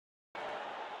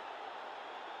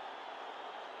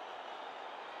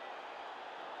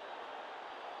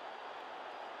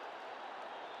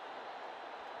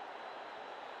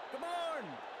Come on!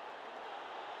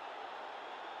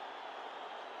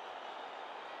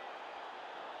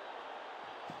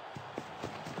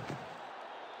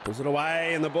 Pulls it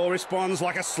away and the ball responds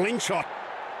like a slingshot.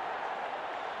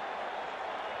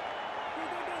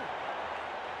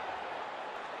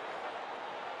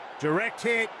 Direct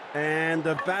hit, and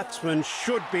the batsman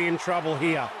should be in trouble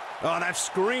here. Oh, they've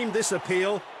screamed this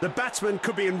appeal. The batsman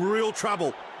could be in real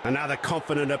trouble. Another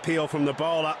confident appeal from the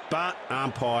bowler, but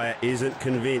umpire isn't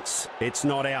convinced. It's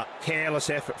not out.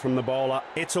 Careless effort from the bowler.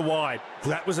 It's a wide.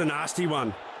 That was a nasty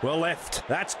one. Well left.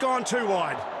 That's gone too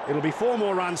wide. It'll be 4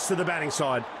 more runs to the batting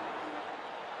side.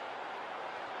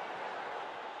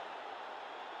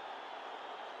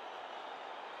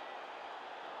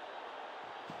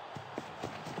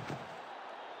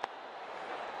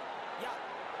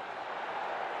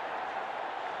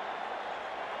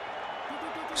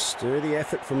 Sturdy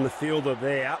effort from the fielder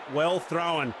there. Well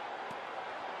thrown.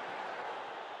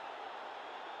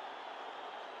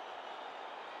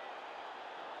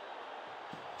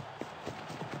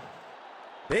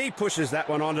 He pushes that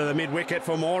one onto the mid-wicket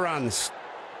for more runs.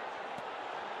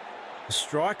 The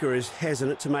striker is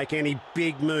hesitant to make any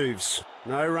big moves.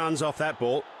 No runs off that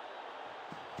ball.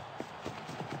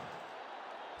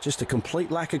 Just a complete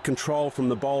lack of control from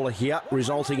the bowler here,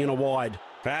 resulting in a wide.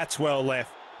 That's well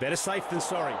left. Better safe than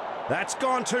sorry. That's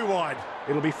gone too wide.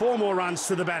 It'll be 4 more runs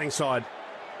to the batting side.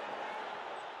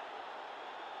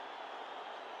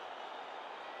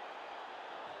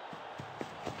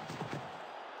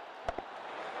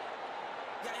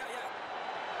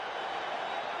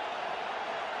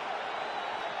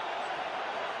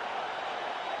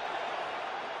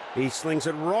 He slings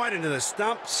it right into the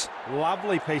stumps.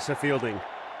 Lovely piece of fielding.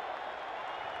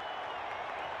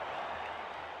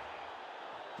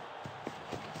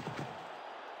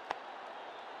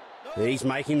 He's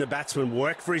making the batsman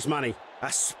work for his money.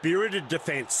 A spirited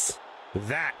defence.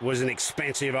 That was an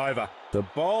expensive over. The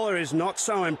bowler is not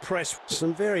so impressed.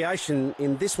 Some variation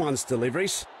in this one's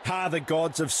deliveries. Are the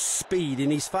gods of speed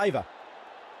in his favour?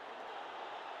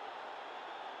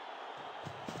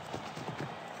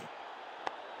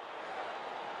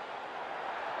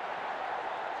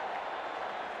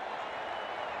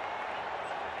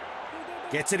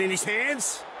 Gets it in his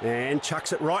hands and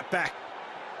chucks it right back.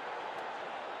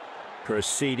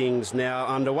 Proceedings now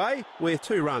underway with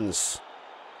 2 runs.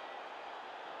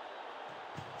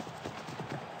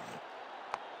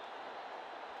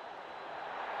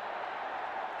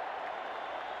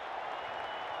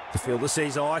 The fielder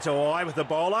sees eye to eye with the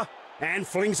bowler and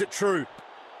flings it true.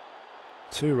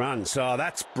 2 runs. Oh,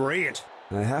 that's brilliant.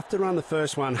 They have to run the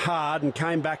first one hard and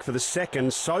came back for the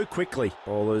second so quickly.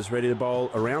 Bowler's ready to bowl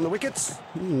around the wickets.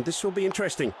 This will be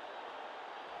interesting.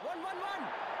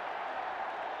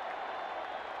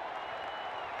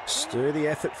 Sturdy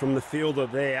effort from the fielder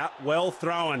there. Well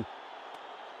thrown.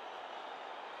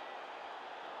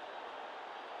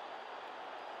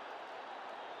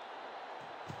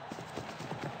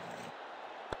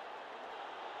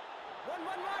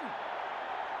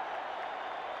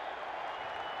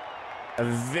 A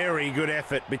very good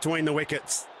effort between the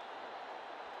wickets.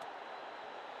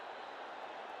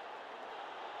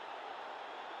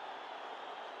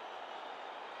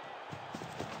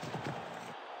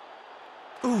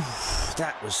 Oof,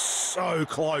 that was so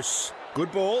close.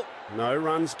 Good ball. No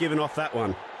runs given off that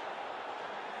one.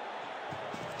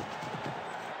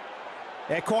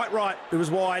 Yeah, quite right. It was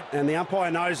wide, and the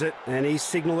umpire knows it, and he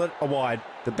signalled it a wide.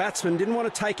 The batsman didn't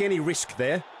want to take any risk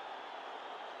there.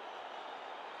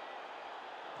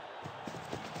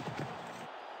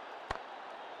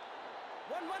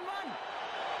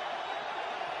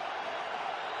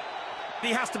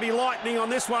 He has to be lightning on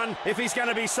this one if he's going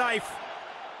to be safe.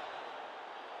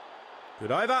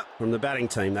 Good over from the batting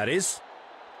team, that is.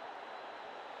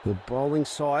 The bowling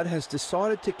side has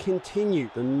decided to continue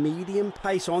the medium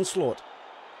pace onslaught.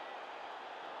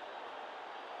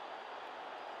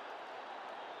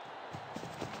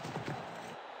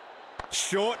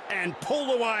 Short and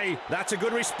pulled away. That's a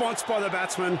good response by the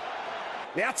batsman.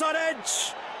 The outside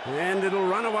edge. And it'll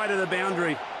run away to the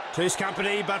boundary. Two's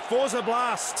company, but four's a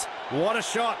blast. What a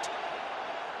shot.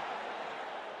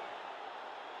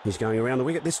 He's going around the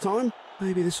wicket this time.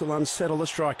 Maybe this will unsettle the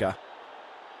striker.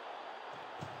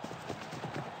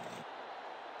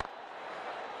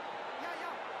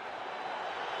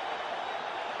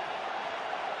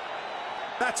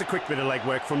 That's a quick bit of leg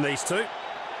work from these two.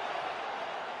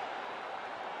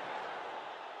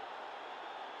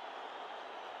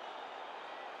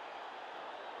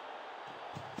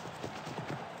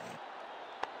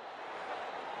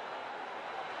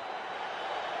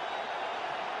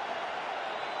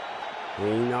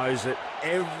 He knows it.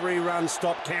 every run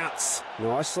stop counts.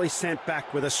 Nicely sent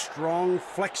back with a strong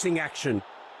flexing action.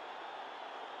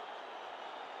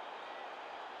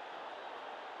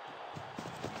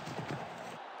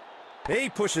 He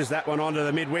pushes that one onto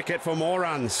the mid-wicket for more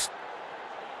runs.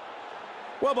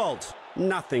 Well bowled,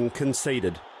 nothing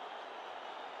conceded.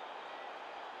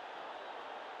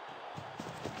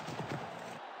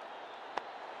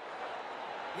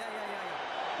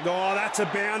 Oh, that's a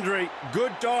boundary.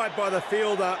 Good dive by the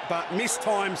fielder, but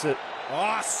mistimes it.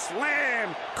 Oh,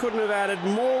 slam! Couldn't have added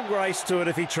more grace to it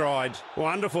if he tried.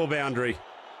 Wonderful boundary.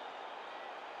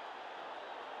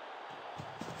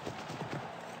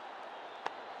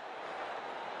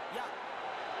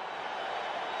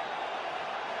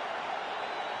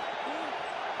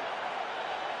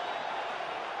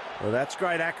 Well, that's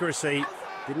great accuracy.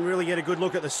 Didn't really get a good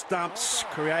look at the stumps.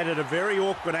 Created a very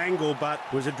awkward angle, but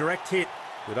was a direct hit.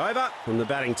 Good over from the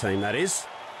batting team, that is.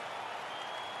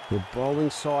 The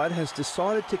bowling side has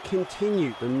decided to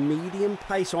continue the medium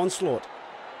pace onslaught.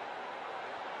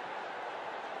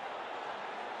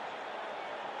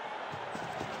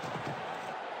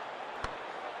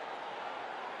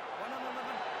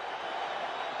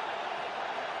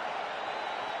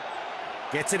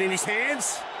 Gets it in his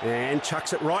hands and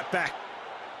chucks it right back.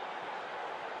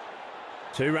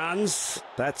 2 runs.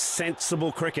 That's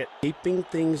sensible cricket. Keeping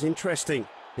things interesting.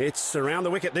 It's around the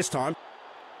wicket this time.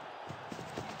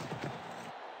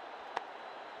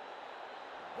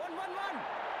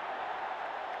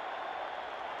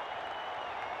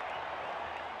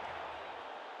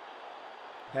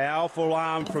 Powerful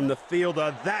arm from the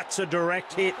fielder. That's a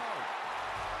direct hit.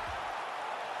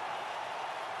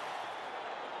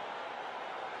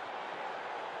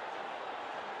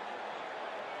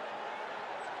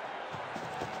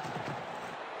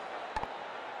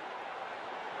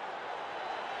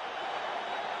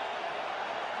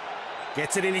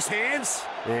 Gets it in his hands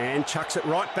and chucks it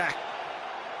right back.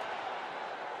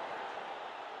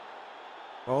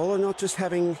 Bowler not just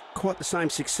having quite the same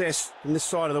success in this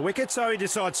side of the wicket, so he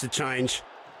decides to change.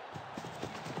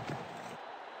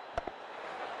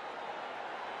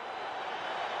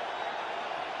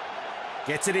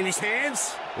 Gets it in his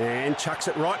hands and chucks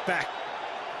it right back.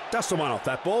 Dust the one off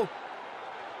that ball.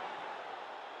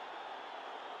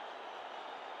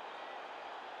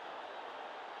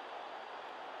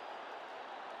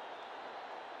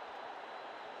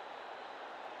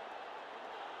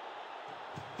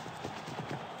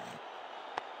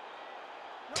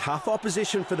 Tough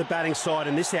opposition for the batting side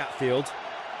in this outfield.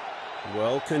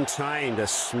 Well contained, a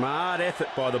smart effort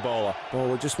by the bowler.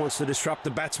 Bowler just wants to disrupt the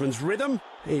batsman's rhythm.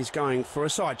 He's going for a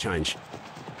side change.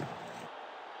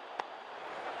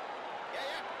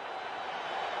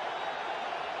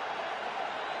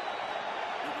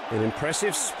 An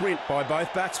impressive sprint by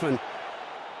both batsmen.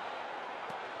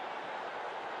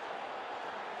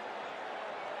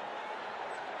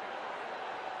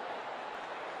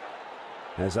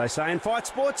 As they say in fight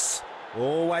sports,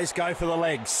 always go for the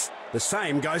legs. The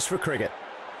same goes for cricket.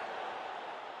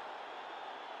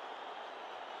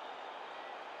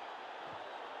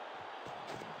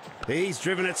 He's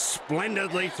driven it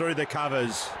splendidly through the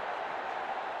covers.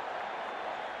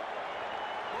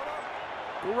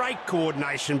 Great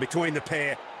coordination between the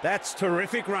pair. That's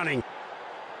terrific running.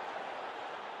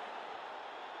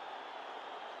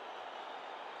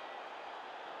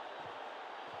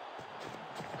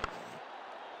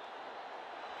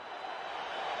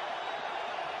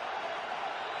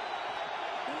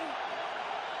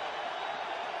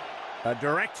 A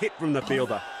direct hit from the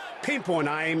fielder. Pinpoint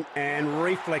aim and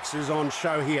reflexes on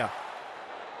show here.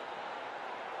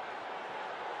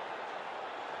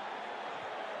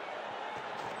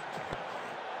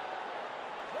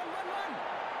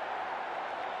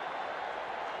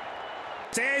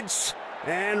 Edge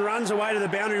and runs away to the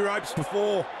boundary ropes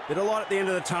before. Bit of light at the end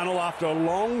of the tunnel after a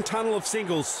long tunnel of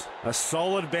singles. A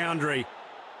solid boundary.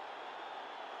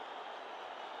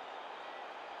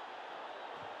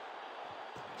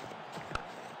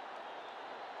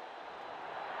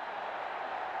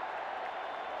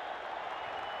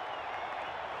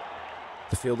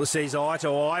 The fielder sees eye to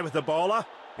eye with the bowler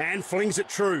and flings it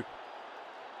true.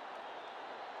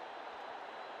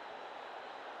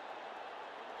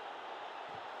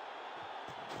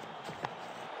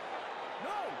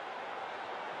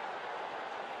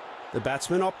 The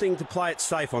batsman opting to play it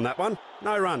safe on that one.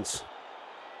 No runs.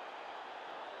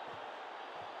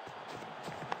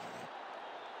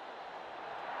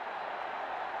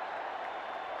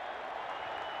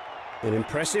 An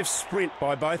impressive sprint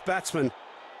by both batsmen.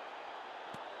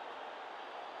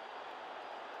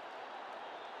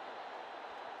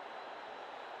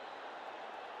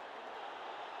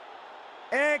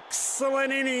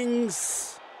 excellent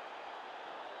innings.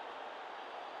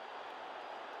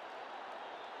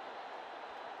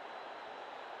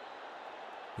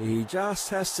 He just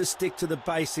has to stick to the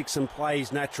basics and play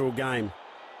his natural game.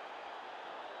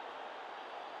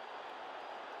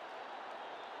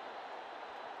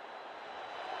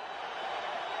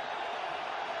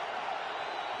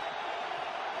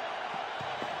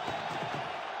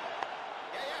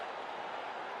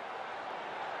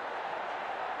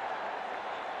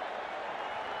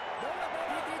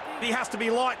 He has to be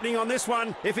lightning on this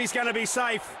one if he's going to be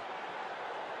safe.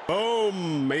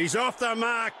 Boom! He's off the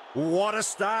mark. What a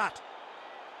start.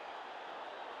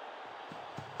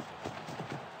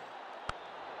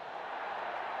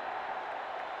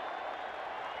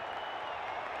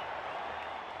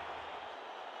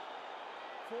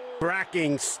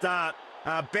 Cracking start.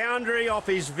 A boundary off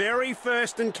his very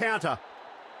first encounter.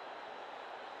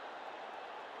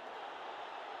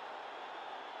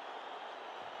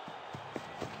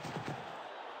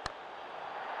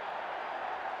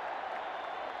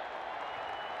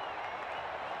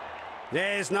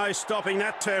 There's no stopping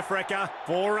that turf wrecker.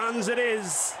 4 runs it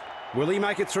is. Will he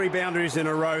make it 3 boundaries in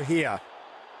a row here?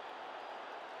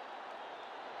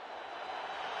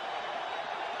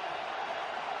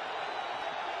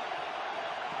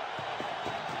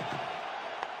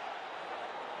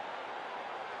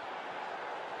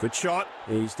 Good shot.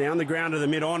 He's down the ground to the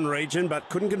mid-on region, but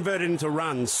couldn't convert it into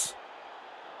runs.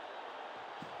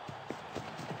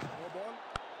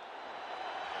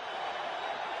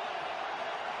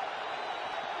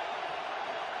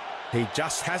 He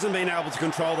just hasn't been able to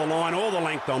control the line or the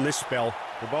length on this spell.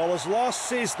 The bowler's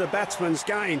loss is the batsman's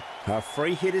gain. A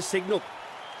free hit is signalled.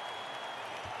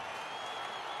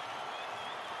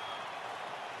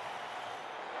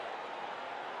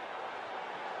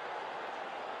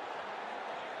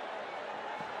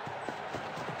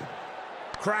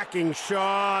 Cracking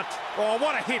shot. Oh,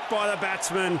 what a hit by the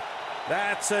batsman.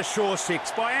 That's a sure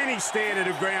 6 by any standard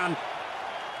of ground.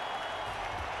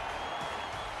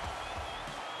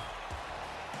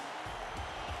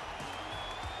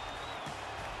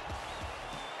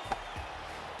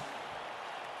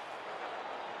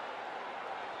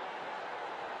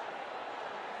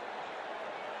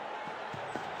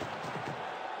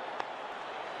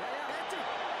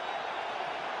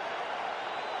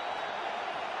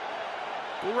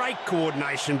 Great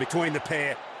coordination between the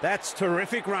pair. That's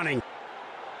terrific running.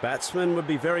 Batsman would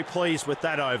be very pleased with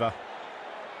that over.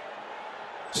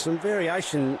 Some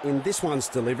variation in this one's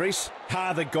deliveries.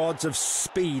 Are the gods of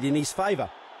speed in his favour?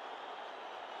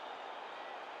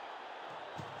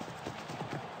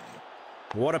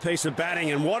 What a piece of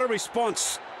batting and what a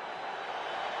response.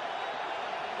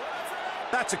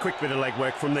 That's a quick bit of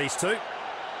legwork from these two.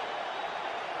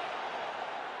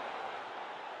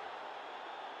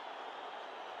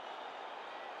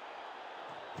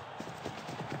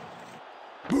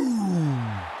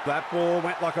 That ball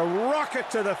went like a rocket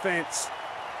to the fence.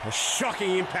 A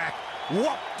shocking impact.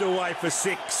 Whopped away for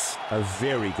 6. A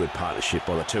very good partnership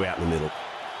by the two out in the middle.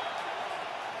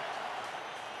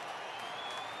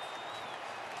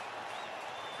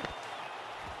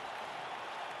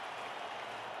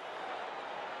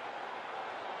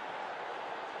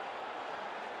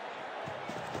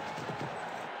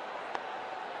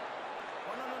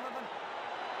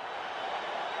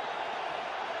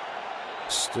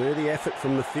 Sturdy effort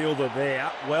from the fielder there.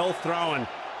 Well thrown.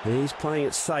 He's playing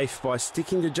it safe by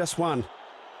sticking to just one.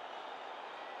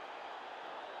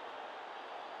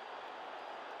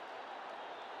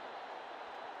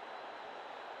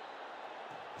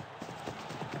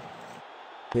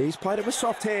 He's played it with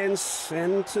soft hands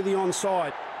and to the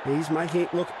onside. He's making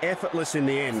it look effortless in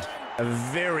the end. A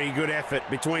very good effort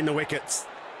between the wickets.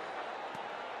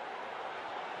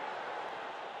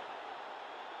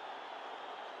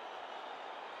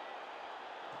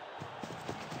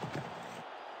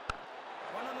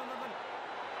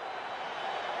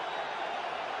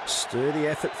 Sturdy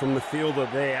effort from the fielder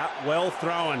there. Well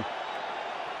thrown.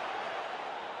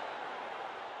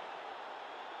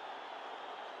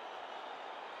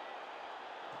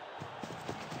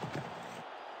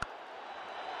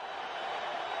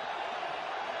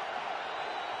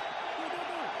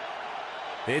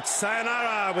 It's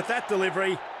sayonara with that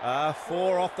delivery.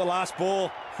 4 off the last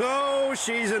ball. Oh,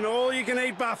 she's an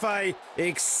all-you-can-eat buffet.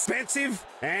 Expensive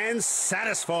and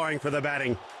satisfying for the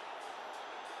batting.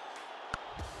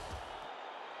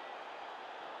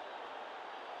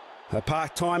 The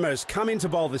park timers come in to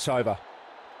bowl this over.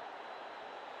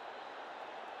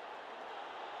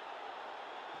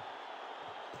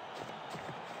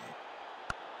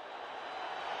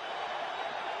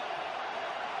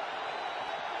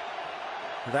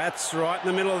 That's right in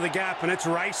the middle of the gap, and it's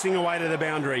racing away to the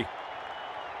boundary.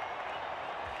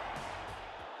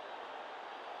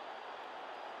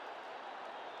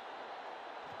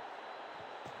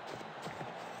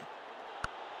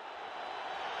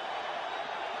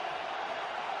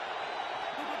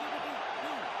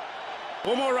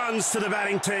 Four more runs to the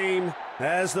batting team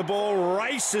as the ball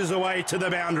races away to the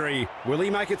boundary. Will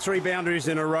he make it 3 boundaries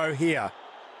in a row here?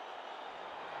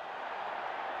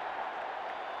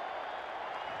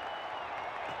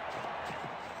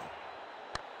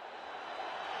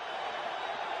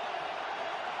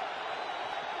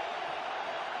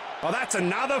 Oh, that's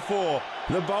another 4.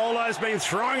 The bowler's been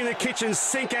throwing the kitchen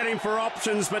sink at him for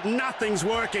options, but nothing's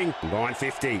working. Line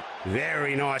 50.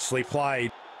 Very nicely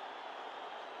played.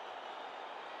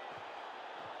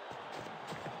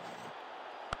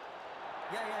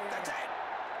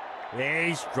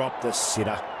 He's dropped the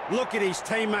sitter. Look at his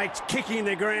teammates kicking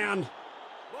the ground.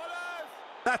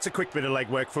 That's a quick bit of leg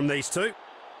work from these two.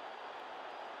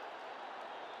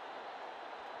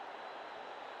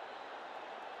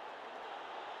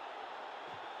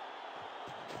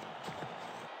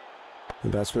 The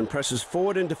batsman presses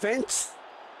forward in defence.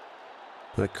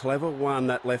 The clever one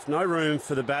that left no room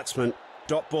for the batsman.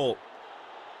 Dot ball.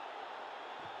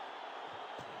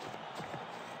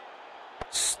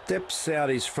 Steps out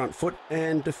his front foot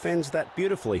and defends that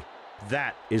beautifully.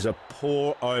 That is a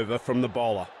poor over from the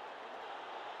bowler.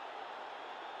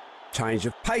 Change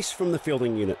of pace from the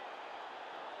fielding unit.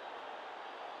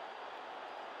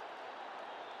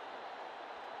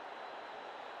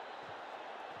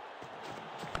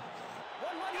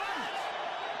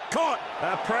 Caught!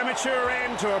 A premature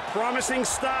end to a promising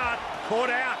start. Caught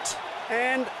out.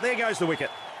 And there goes the wicket.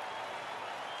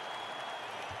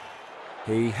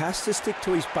 He has to stick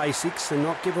to his basics and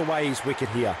not give away his wicket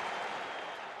here.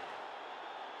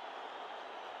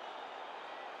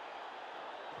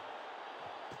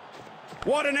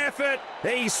 What an effort!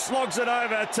 He slogs it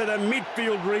over to the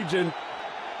midfield region.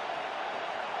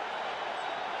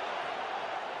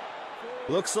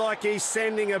 Looks like he's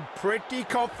sending a pretty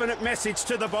confident message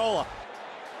to the bowler.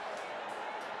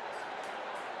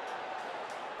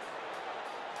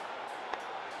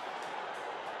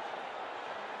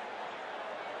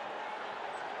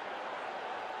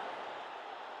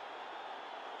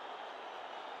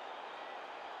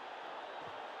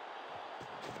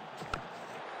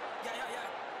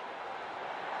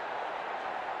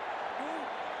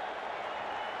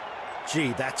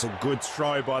 Gee, that's a good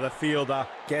throw by the fielder.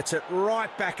 Gets it right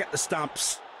back at the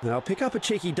stumps. They'll pick up a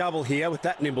cheeky double here with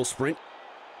that nimble sprint.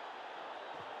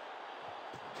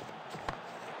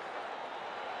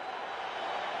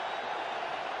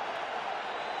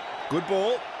 Good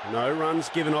ball. No runs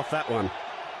given off that one.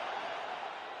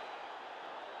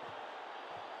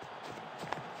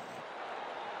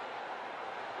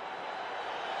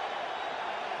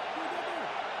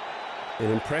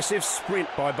 An impressive sprint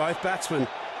by both batsmen.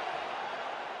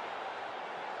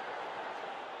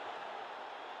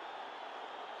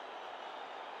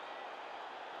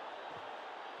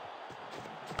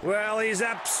 Well, he's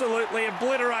absolutely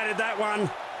obliterated that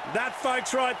one. That,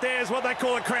 folks, right there is what they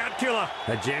call a crowd killer.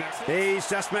 He's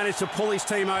just managed to pull his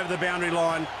team over the boundary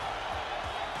line.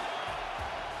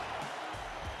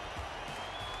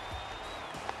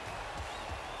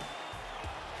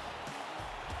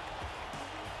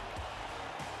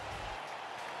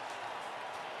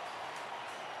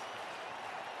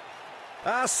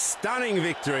 A stunning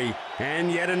victory,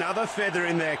 and yet another feather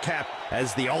in their cap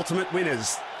as the ultimate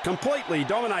winners. Completely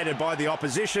dominated by the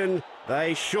opposition,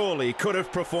 they surely could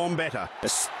have performed better. A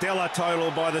stellar total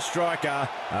by the striker,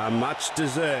 a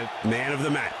much-deserved man of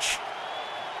the match.